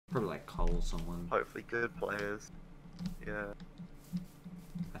Probably like Cole or someone. Hopefully good players. Yeah.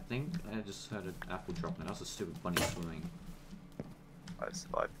 I think I just heard an apple drop and that was a stupid bunny swimming. I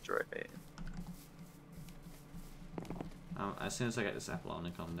survived the drain. As soon as I get this apple, I'm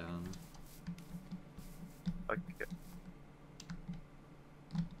gonna come down. Okay.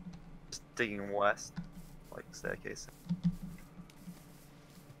 Just digging west, like staircase.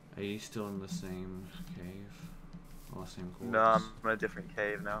 Are you still in the same cave? Or same course? No, I'm in a different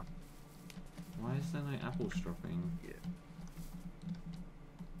cave now. Why is there no apples dropping? Yeah.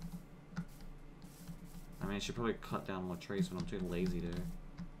 I mean, I should probably cut down more trees, but I'm too lazy to.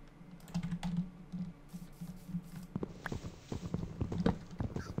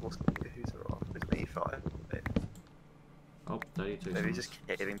 Who's off? It's me 5. Oh, 32 Maybe seconds. just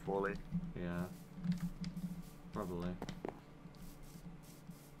caving poorly. Yeah. Probably.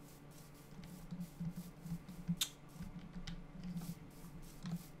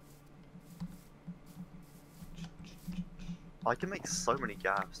 I can make so many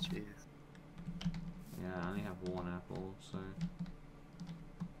gaps, jeez. Yeah, I only have one apple, so.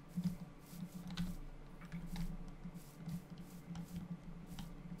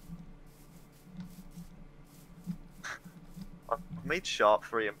 I've made sharp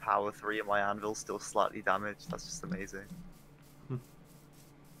 3 and power 3 and my anvil's still slightly damaged. That's just amazing.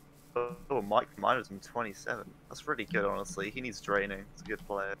 Oh, Mike Miner's in 27. That's really good, honestly. He needs draining. He's a good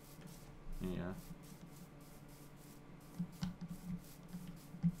player. Yeah.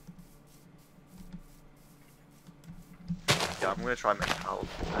 Yeah, I'm gonna try and make help.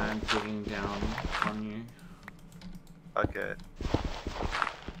 I'm digging down on you. Okay.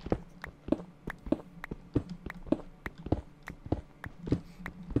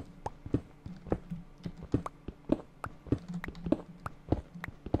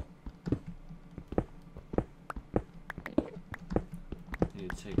 Need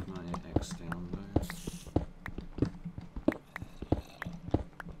to take my X down though.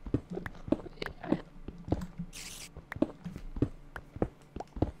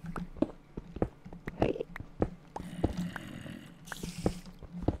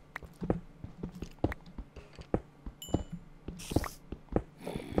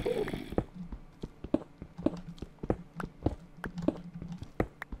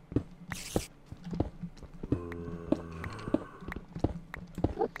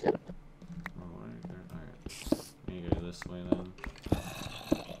 This way then.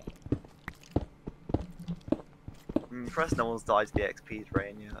 I'm impressed no one's died to the XP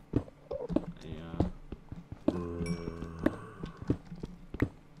drain yet. Yeah.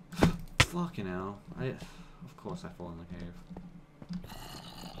 Fucking hell. Of course I fall in the cave.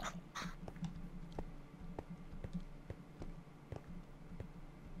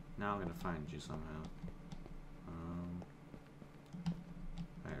 Now I'm gonna find you somehow.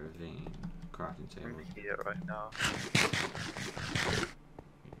 Ravine. Crafting table. I'm here right now.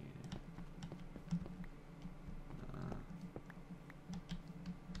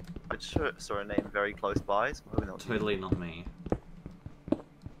 I just saw a name very close by, so I'm hoping that was Totally not me. Yeah,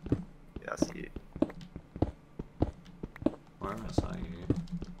 that's you. Where am I saw you?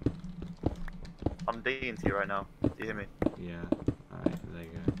 I'm digging to you right now. Do you hear me? Yeah. Alright, there you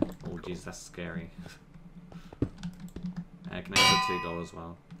go. Oh jeez, that's scary. Can I have the $2 as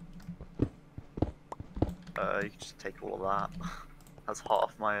well? You can just take all of that. That's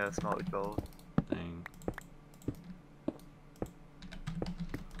half my smelted gold. Dang.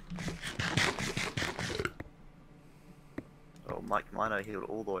 Oh, Mike Miner healed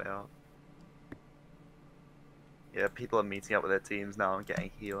all the way out. Yeah, people are meeting up with their teams now and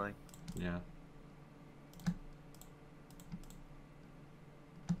getting healing. Yeah.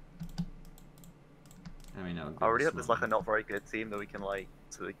 I mean, that would be I already have smart. this like a not very good team that we can like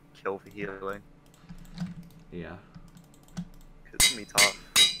sort of kill for healing. Yeah. It's gonna be tough.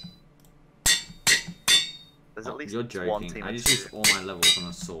 There's Oh, at least you're one joking. team. I that's just used all my levels on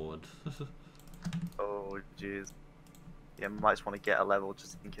a sword. Oh jeez. Yeah, might just want to get a level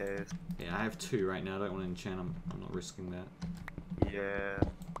just in case. Yeah, I have 2 right now. I don't want to enchant. I'm not risking that. Yeah.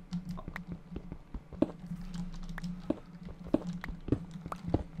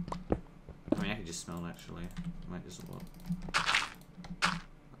 I mean, I could just smell it, actually. Might just look.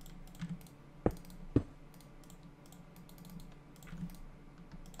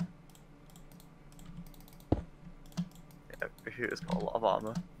 Yeah, Bahu's got a lot of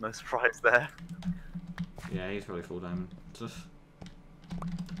armor. No surprise there. Yeah, he's probably full diamond. If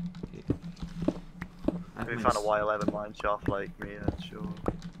we found a Y11 mine shaft like me, then sure.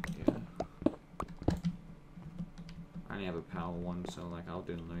 Yeah. I only have a power 1, so like I'll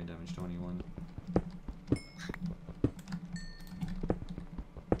do no damage to anyone.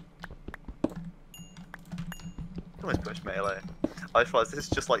 Always push melee. I just realised this is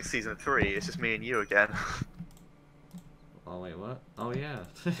just like season 3. It's just me and you again. Oh wait, what? Oh yeah.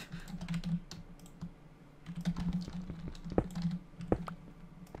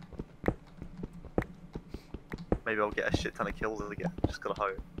 Maybe I'll get a shit ton of kills again. Just gotta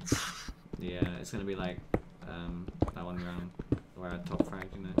hope. Yeah, it's gonna be like that one round where I top frag,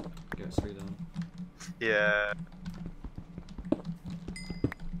 you know, get 3 down. Yeah.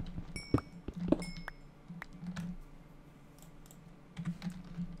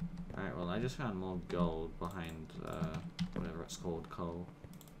 Alright, well I just found more gold behind whatever it's called, coal.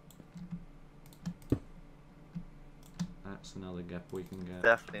 That's another gap we can get.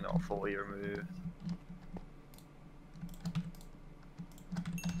 Definitely not fully removed.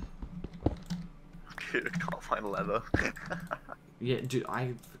 Can't find leather. Yeah, dude,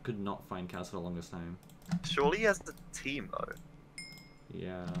 I could not find cows for the longest time. Surely he has a team though.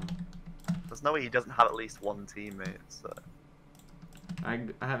 Yeah. There's no way he doesn't have at least one teammate, so... I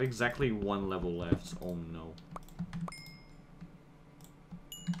have exactly 1 level left. Oh no.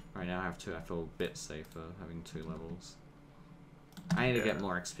 Right now I have 2. I feel a bit safer having 2 levels. I need to get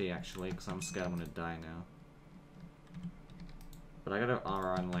more XP actually, because I'm scared I'm gonna die now. But I gotta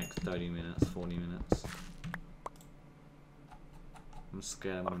RR in like 30 minutes, 40 minutes. I'm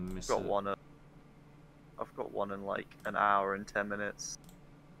scared I'm gonna miss it. I've got one in like an hour and 10 minutes.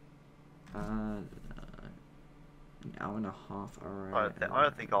 An hour and a half, alright. I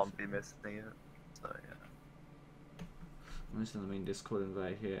don't think I'll be missing it. So yeah. I'm just in the main Discord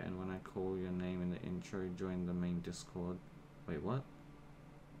invite here, and when I call your name in the intro, join the main Discord. Wait, what?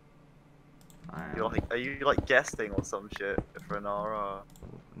 Are you like guesting or some shit for an RR?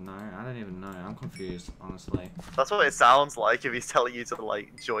 No, I don't even know. I'm confused, honestly. That's what it sounds like if he's telling you to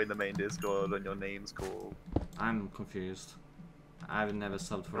like join the main Discord and your name's called. I'm confused. I've never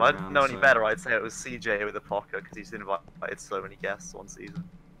subbed for If I a round, know any so... better, I'd say it was CJ with the pocket because he's invited so many guests one season.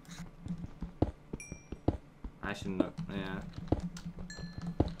 I should know. Yeah.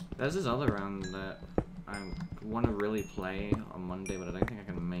 There's this other round that I want to really play on Monday, but I don't think I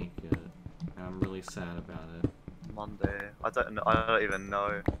can make it. And I'm really sad about it. Monday. I don't know. I don't even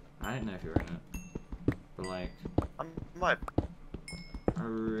know. I don't know if you're in it, but like, I might. I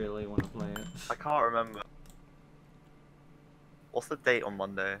really want to play it. I can't remember. What's the date on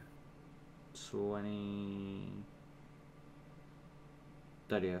Monday? 30th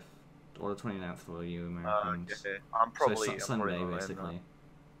or the 29th for you Americans. Okay. I'm probably so Sunday probably basically.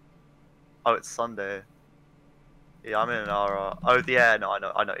 Oh, it's Sunday. Yeah, I'm in an RR. Oh, yeah, no, I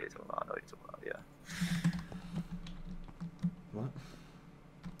know what you're talking about. I know what you're talking about. Yeah. What?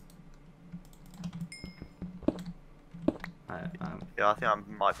 Yeah, I think I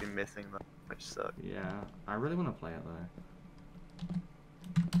might be missing that, which sucks. Yeah, I really want to play it though.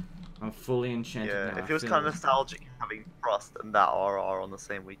 I'm fully enchanted now. Yeah, it feels kind of nostalgic having Frost and that RR on the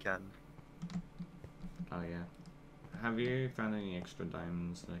same weekend. Oh yeah. Have you found any extra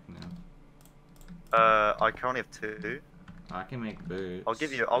diamonds that I can have? I currently have 2. I can make boots.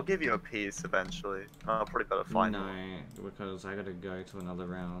 I'll give you a piece eventually. I'll probably better find No, one. because I gotta go to another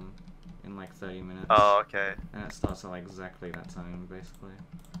round in like 30 minutes. Oh, okay. And it starts at like exactly that time, basically.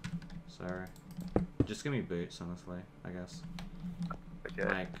 So, just give me boots, honestly, I guess. Okay.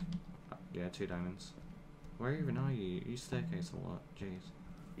 Like, yeah, 2 diamonds. Where even are you? You staircase a lot, jeez.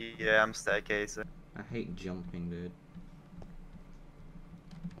 Yeah, I'm staircasing. I hate jumping, dude.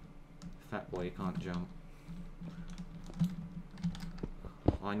 Fat boy, you can't jump.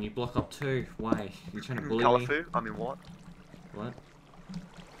 Oh, and you block up too. Why? You trying to bully me? Califu? I mean, what? What?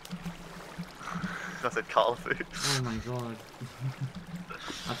 I said Califu. Oh my god.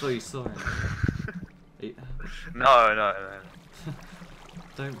 I thought you saw it. No.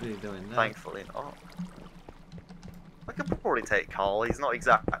 Don't be doing that. Thankfully not. I could probably take Carl. He's not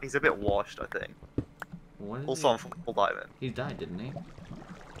he's a bit washed, I think. What is Also on full diamond. He died, didn't he?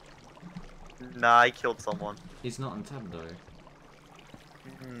 Nah, he killed someone. He's not on tab though.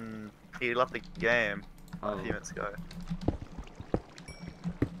 He left the game Oh. a few minutes ago.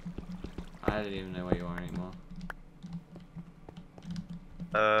 I don't even know where you are anymore.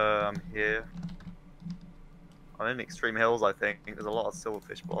 I'm here. I'm in Extreme Hills, I think. There's a lot of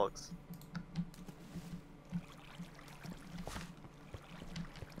silverfish blocks.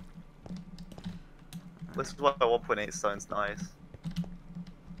 This is why 1.8 stone's nice.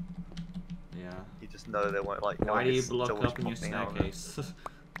 Yeah. You just know they won't like. Why do you still block up in your popping out. staircase?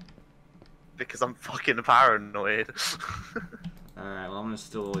 Because I'm fucking paranoid. Alright, well I'm gonna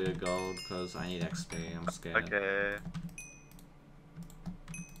steal all your gold because I need XP, I'm scared. Okay.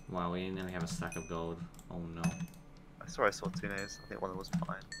 Wow, we nearly have a stack of gold. Oh no. I swear I saw 2 names. I think one of them was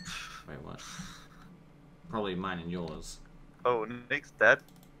mine. Wait, what? Probably mine and yours. Oh, Nick's dead.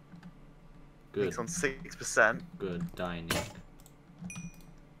 Good. Nick's on 6%. Good. Die, Nick.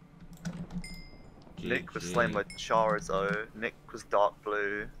 Nick was GG. slain by Charizard. Nick was dark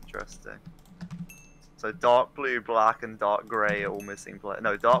blue. Interesting. So dark blue, black, and dark grey are all missing players.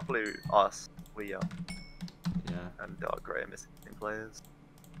 No, dark blue, us. We are. Yeah. And dark grey are missing players.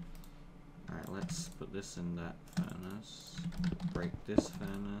 Alright, let's put this in that furnace. Break this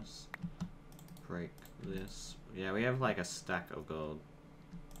furnace. Break this. Yeah, we have like a stack of gold.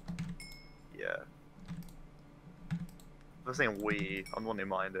 Yeah. I was saying we. I'm the one who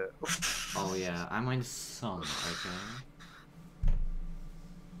mined it. Oh yeah, I mined some, okay?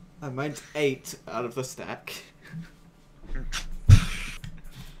 I mined 8 out of the stack.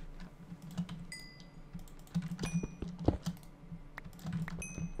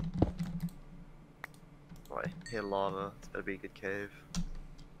 Right, here lava. It's better be a good cave.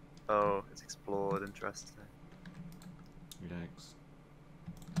 Oh, it's explored. Interesting. Yikes.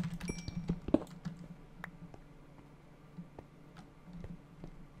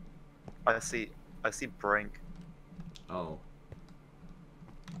 I see Brink. Oh.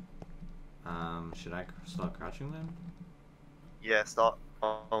 Should I start crouching then? Yeah, start.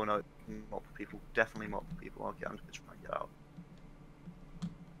 Oh no, multiple people. Definitely multiple people. Okay, I'm just gonna try and get out.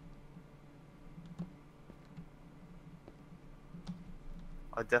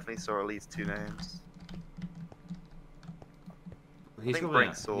 I definitely saw at least 2 names. He's think probably Brink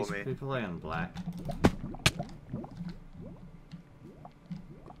on, saw he's me. probably on black.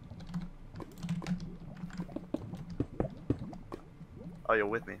 Oh, you're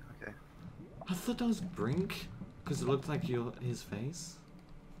with me. Okay. I thought that was Brink, because it looked like his face.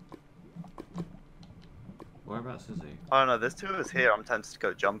 Whereabouts is he? I don't know. There's 2 of us here. I'm tempted to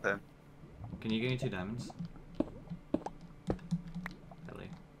go jump in. Can you give me 2 diamonds? Really?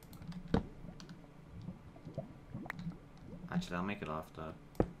 Actually, I'll make it after.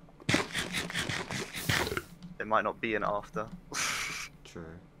 It might not be an after.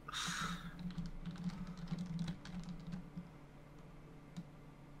 True.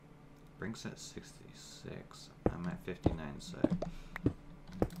 Brink's at 66. I'm at 59, so.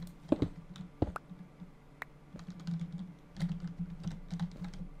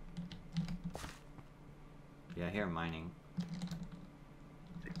 Yeah, I hear mining.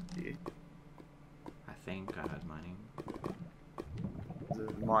 60. I think I heard mining. There's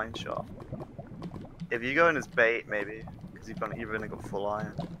a mine shop. If you go in as bait, maybe, because you've only got full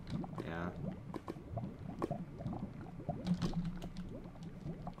iron. Yeah.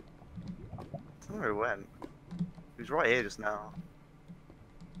 I don't know where he went. He was right here just now.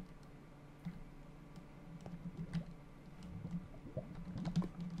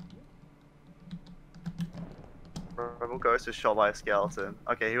 Rebel Ghost was shot by a skeleton.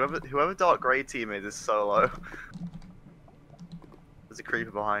 Okay, whoever dark grey team is solo. There's a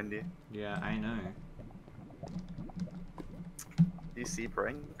creeper behind you. Yeah, I know. Do you see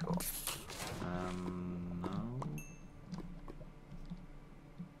Brink? Or? No.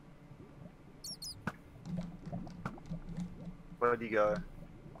 Where do you go?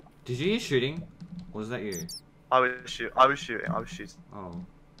 Did you hear shooting? Or was that you? I was shooting. Oh.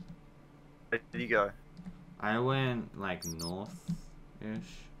 Where did you go? I went, like, north-ish.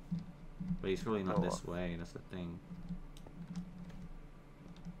 But he's probably not Oh, this way, that's the thing.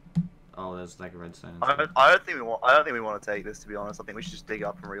 Oh, there's, like, a redstone. I don't think we want to take this, to be honest. I think we should just dig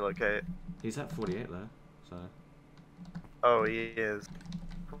up and relocate. He's at 48, though, so... Oh, he is.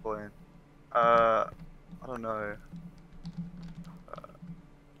 Probably. I don't know.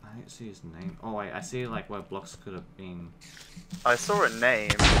 I don't see his name. Oh, wait, I see, like, where blocks could have been. I saw a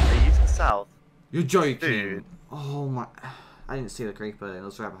name. Are you to the south? You're joking! Dude. Oh my... I didn't see the creeper, it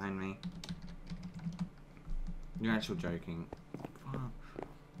was right behind me. You're actually joking. Fuck.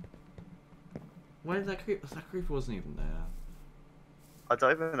 Where did that creeper... That creeper wasn't even there. I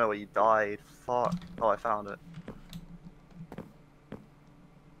don't even know where you died. Fuck. Oh, I found it.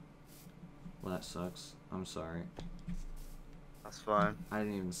 Well, that sucks. I'm sorry. That's fine. I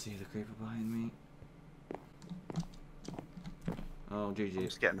didn't even see the creeper behind me. Oh, I'm GG.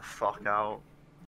 just getting the fuck out.